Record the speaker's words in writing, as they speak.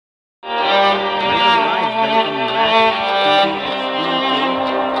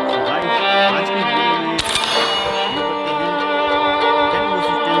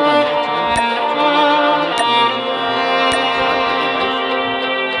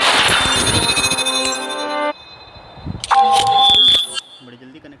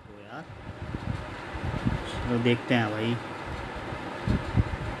देखते हैं भाई।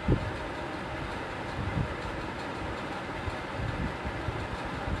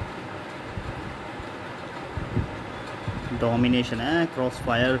 डोमिनेशन है। क्रॉस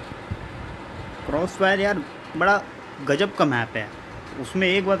फायर यार बड़ा गजब का मैप है। उसमें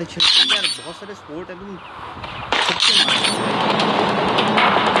एक बात अच्छी है यार, बहुत सारे स्पोर्ट है, तुम सबसे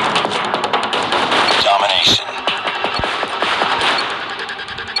domination.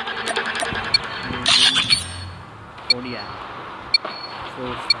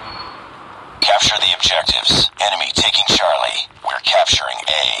 Capture the objectives. Enemy taking Charlie. We're capturing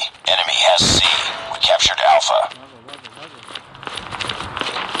A. Enemy has C. We captured Alpha.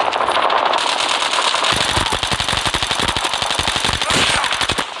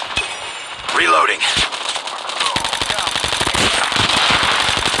 Reloading.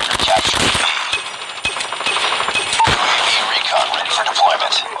 You're capturing B. UAV recon ready for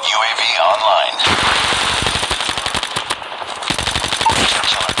deployment. UAV online.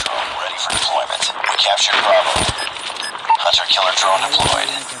 Hunter-killer drone ready for deployment. We captured Bravo. Hunter-killer drone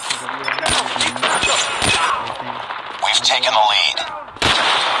deployed. We've taken the lead.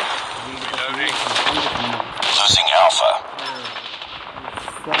 Losing Alpha.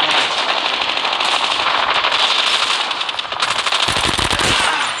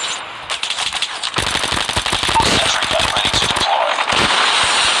 Sentry gun ready to deploy.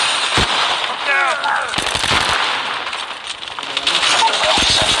 Friendly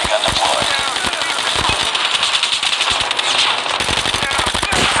sentry gun deployed.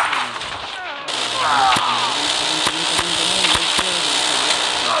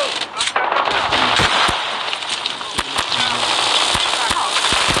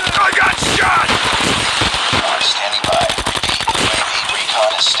 I got shot! Recon standing by. Repeat, UAV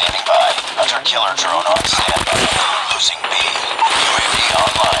recon is standing by. Hunter-killer drone on standby. Losing B. UAV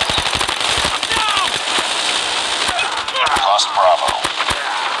online. Lost Bravo.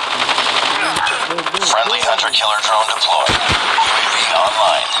 Friendly hunter-killer drone deployed. UAV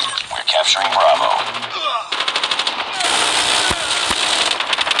online. We're capturing Bravo.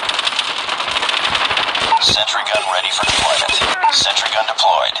 Sentry gun ready for deployment. Sentry gun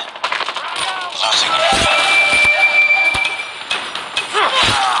deployed. Losing Alpha.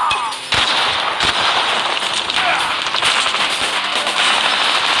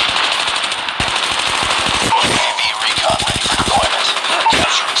 UAV recon ready for deployment.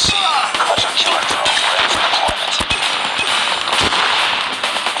 Capturing C. Hunter-killer drone ready for deployment.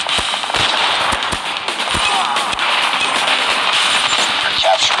 We're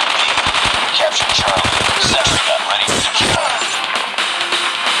capturing B. We captured Charlie. Sentry gun ready for deployment.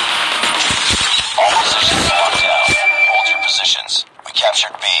 All positions locked down. Hold your positions. We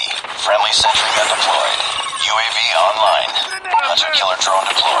captured B. Friendly sentry gun deployed. UAV online. Hunter-killer drone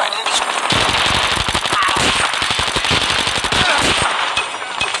deployed.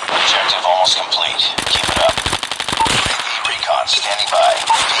 Objective almost complete. Keep it up. UAV recon standing by.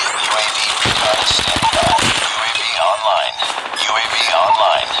 UAV recon is standing by. UAV online. UAV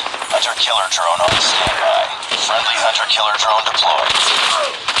online. Hunter-killer drone on standby. Friendly hunter-killer drone deployed.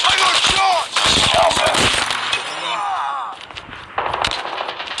 I got shot! Losing Alpha.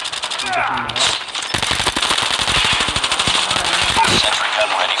 Sentry gun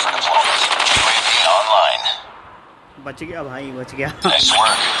ready for deployment. UAV online. बच गया भाई, बच गया। Nice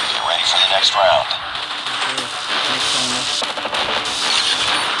work. Get ready for the next round.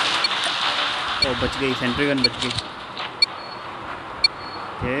 ओ बच गई, Sentry gun बच गई।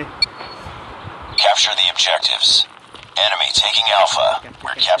 Okay. Capture the objectives. Enemy taking Alpha.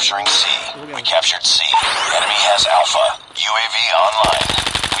 We're capturing C. We captured C. Enemy has Alpha. UAV online.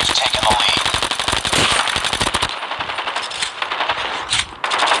 We've taken the lead.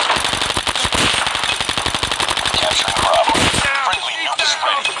 Capturing Bravo. Friendly Nuke is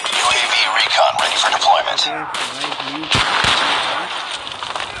ready. UAV recon ready for deployment.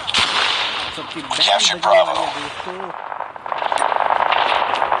 We captured Bravo.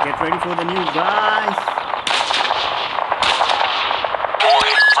 Get ready for the new guys.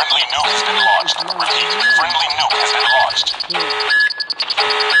 Friendly nuke has been launched. Repeat, friendly nuke has been launched.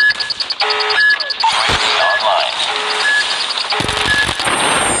 UAV online.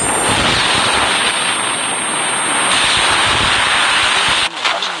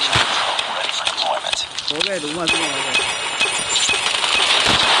 Hunter-killer drone ready for deployment.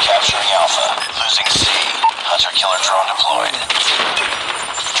 Capturing Alpha. Losing C. Hunter-killer drone deployed.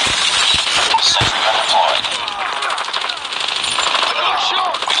 Sentry gun deployed.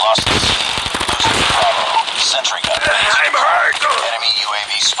 We lost the C. Losing Bravo. Sentry gun ready to deploy. Enemy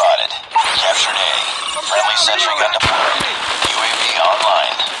UAV spotted. Captured A. Friendly sentry gun deployed. UAV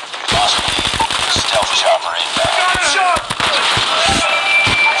online. Lost B. Stealth chopper inbound.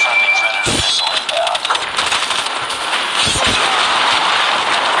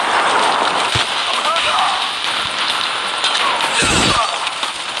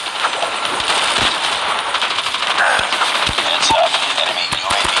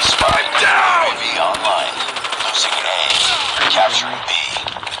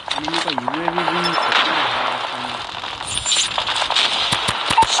 Friendly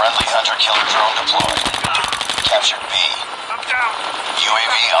hunter-killer drone deployed. Captured B. I'm down.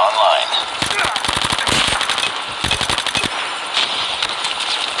 UAV online.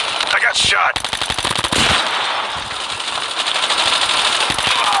 I got shot.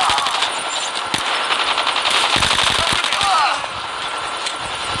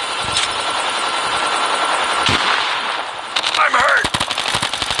 I'm hurt.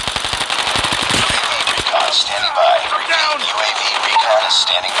 Recon standing by. I'm down. UAV recon is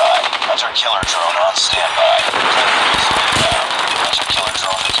standing by. Hunter-killer drone on standby. Hunter-killer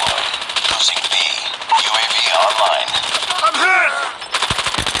drone deployed. Losing B. UAV online. I'm hit.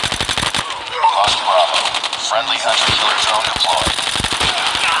 Lost Bravo. Friendly hunter-killer drone deployed.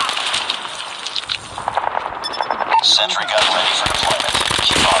 Sentry gun ready for deployment.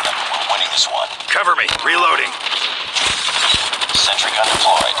 Keep on them. We're winning this one. Cover me. Reloading. Sentry gun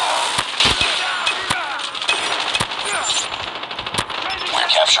deployed. We're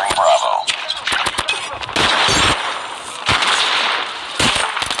capturing Bravo.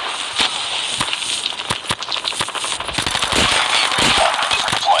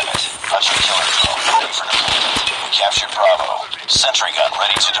 Hunter-killer drone ready for deployment. We captured Bravo. Sentry gun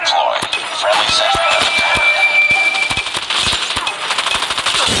ready to deploy. Friendly sentry gun deployed.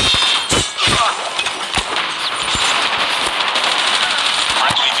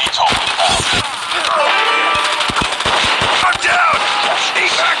 Friendly VTOL inbound. I'm down.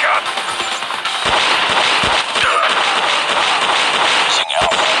 Need backup. Losing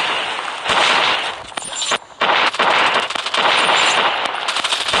Alpha.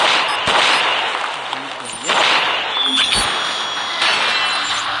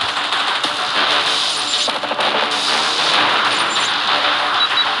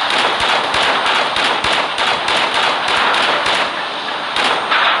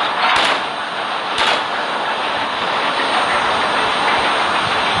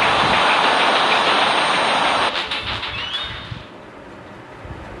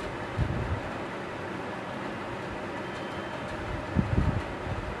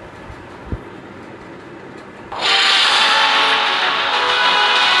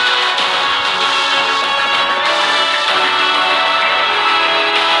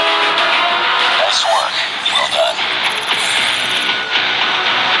 Nice work. Well done.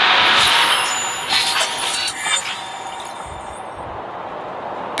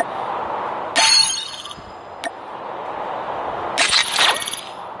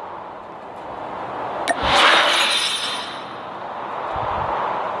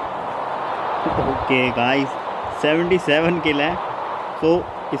 Okay guys 77 किल है, तो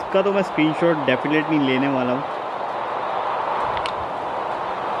इसका तो मैं screenshot definitely लेने वाला हूँ।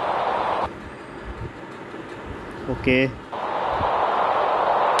 Okay